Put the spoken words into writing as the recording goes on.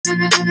If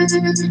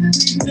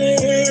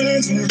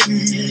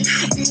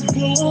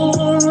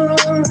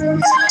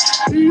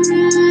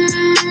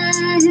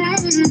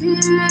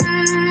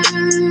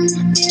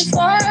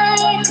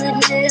I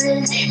could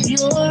win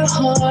your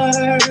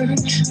heart,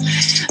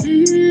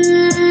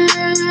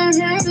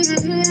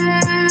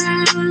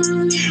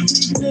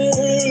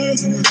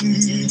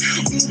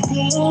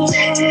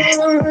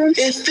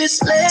 if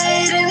it's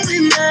late in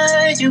the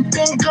night, you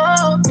can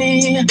call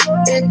me.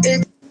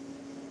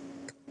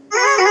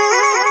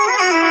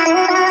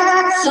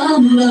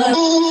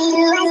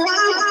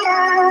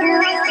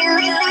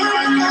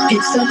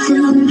 It's a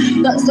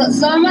crew, that's the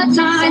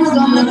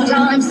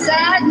summertime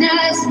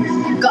sadness.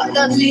 Got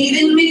that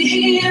leaving me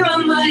here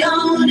on my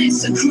own.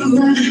 It's a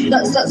crew,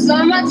 that's the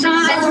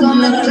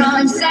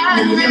summertime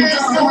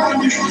sadness.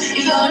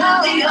 You're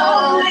not the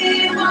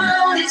only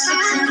one. It's a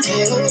crew.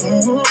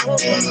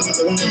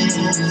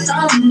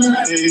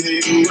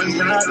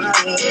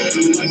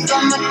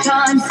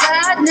 Summertime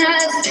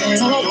sadness.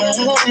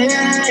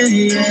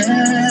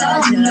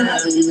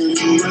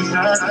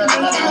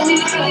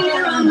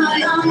 Here on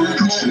my own.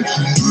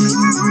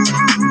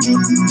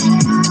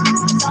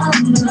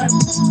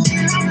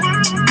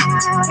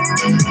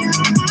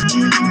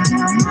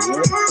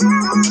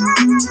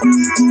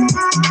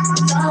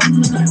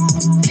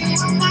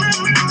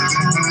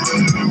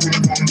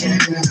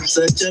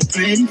 Such a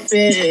pretty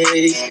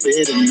face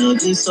with an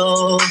ugly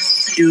soul.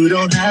 You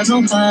don't have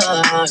no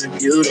heart,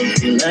 you don't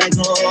feel like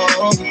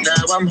home.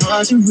 Now I'm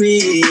hard to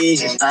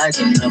reach, I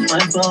don't have my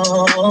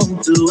phone.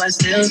 Do I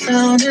still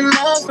sound in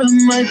love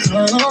from my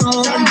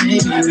phone?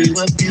 Maybe we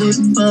were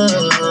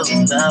beautiful,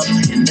 now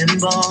we're skin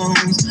and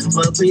bones.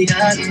 What we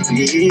had to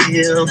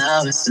feel,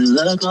 now it's still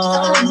a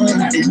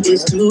gone. It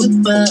is two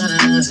of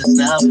us,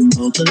 now we're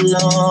both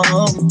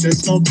alone.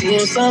 Just no cool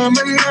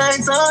summer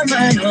nights on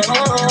my own.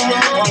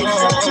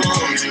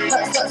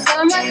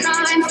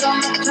 Summertime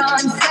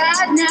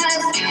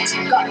sadness.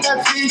 Got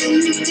that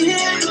feeling here,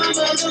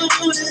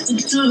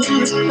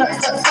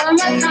 that's the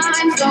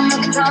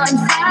summertime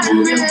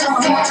sadness.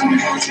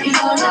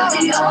 You're not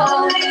the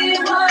only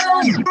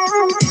one.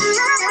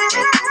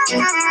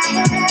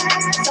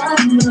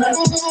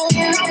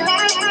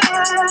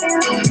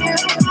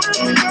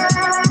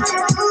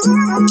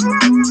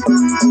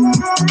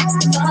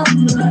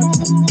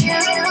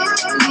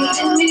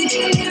 Leaving me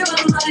here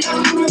on my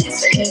own.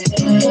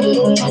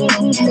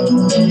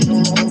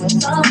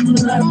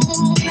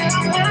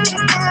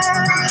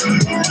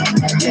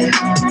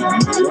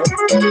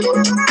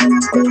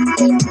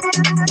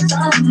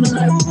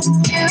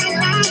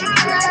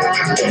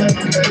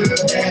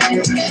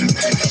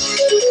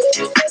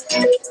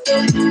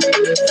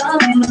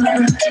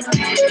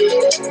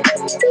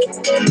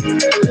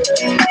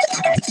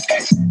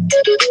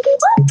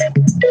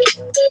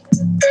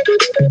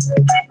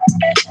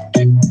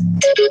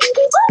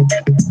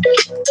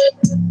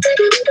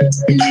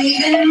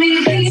 Leaving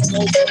me here.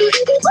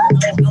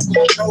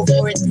 Go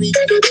for it, 3,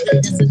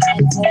 that's a no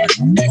for it.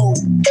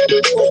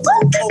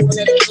 Go,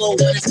 let it go.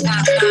 When it's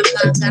 5,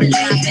 gotta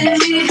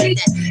lie.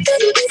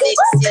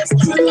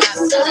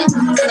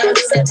 That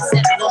 6, 7,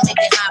 7, don't make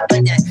it hot,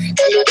 but that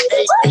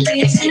 8.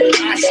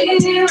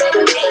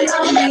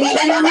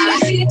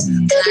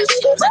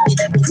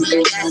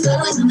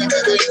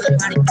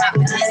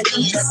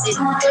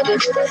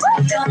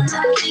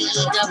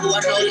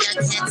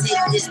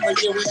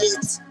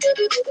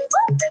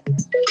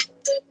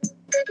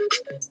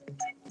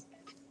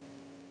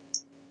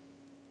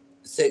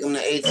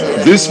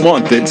 This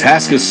month at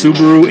Tasca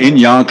Subaru in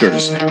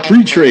Yonkers.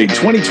 Free trade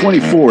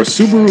 2024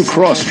 Subaru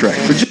Crosstrek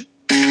for just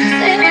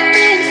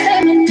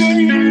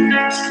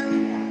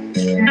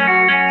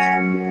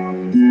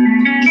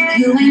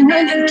You ain't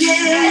worth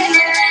again.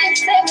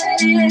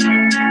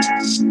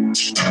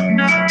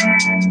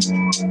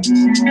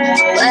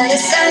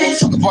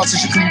 Talk about so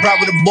she come ride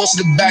with the boss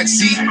in the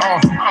backseat.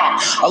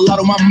 A lot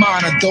on my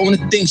mind, I don't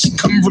wanna think. She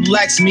come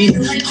relax me.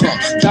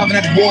 Diving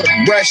at the water,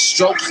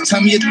 breaststroke.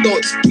 Tell me your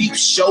thoughts, peep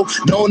show.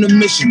 Knowing the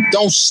mission,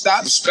 don't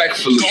stop.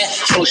 Respectfully,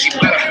 so she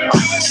better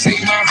say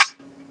my.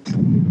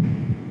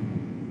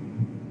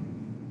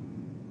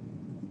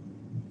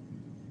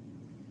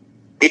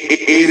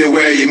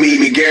 Anywhere you meet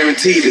me,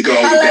 guaranteed to go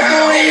down. I like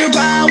the way you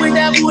ride with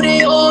that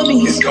booty on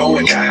me. It's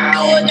going down.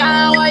 Going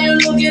down while you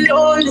looking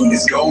lonely.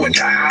 It's going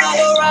down.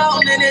 Go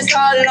around and it's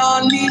all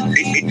on me.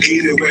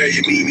 Anywhere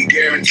you meet me,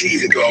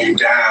 guaranteed to go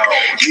down.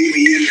 Meet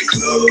me in the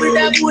club. With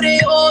that booty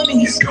on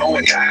me. It's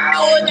going down.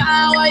 Going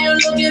down while you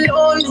looking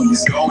lonely.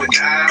 It's going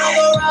down.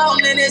 Go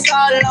around and it's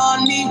all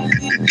on me.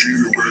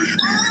 Anywhere you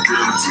meet me,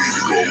 guaranteed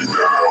to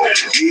go down.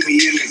 Meet me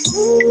in the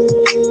club.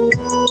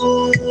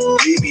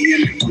 Meet me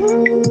in the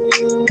club.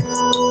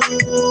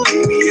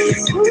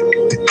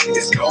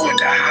 It's going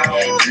down.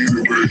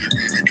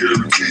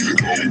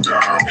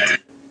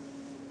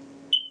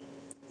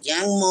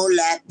 Young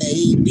Mola,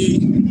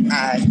 baby.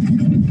 I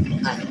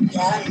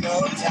got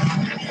no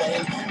time,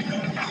 baby.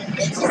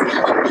 They just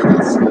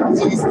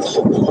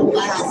need no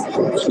boss.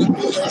 Gonna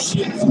be your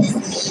shit, just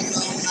need no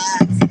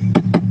boss.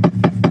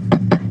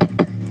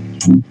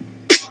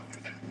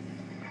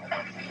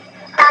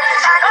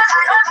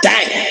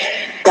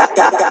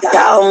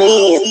 Call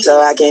me, so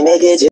I can make it.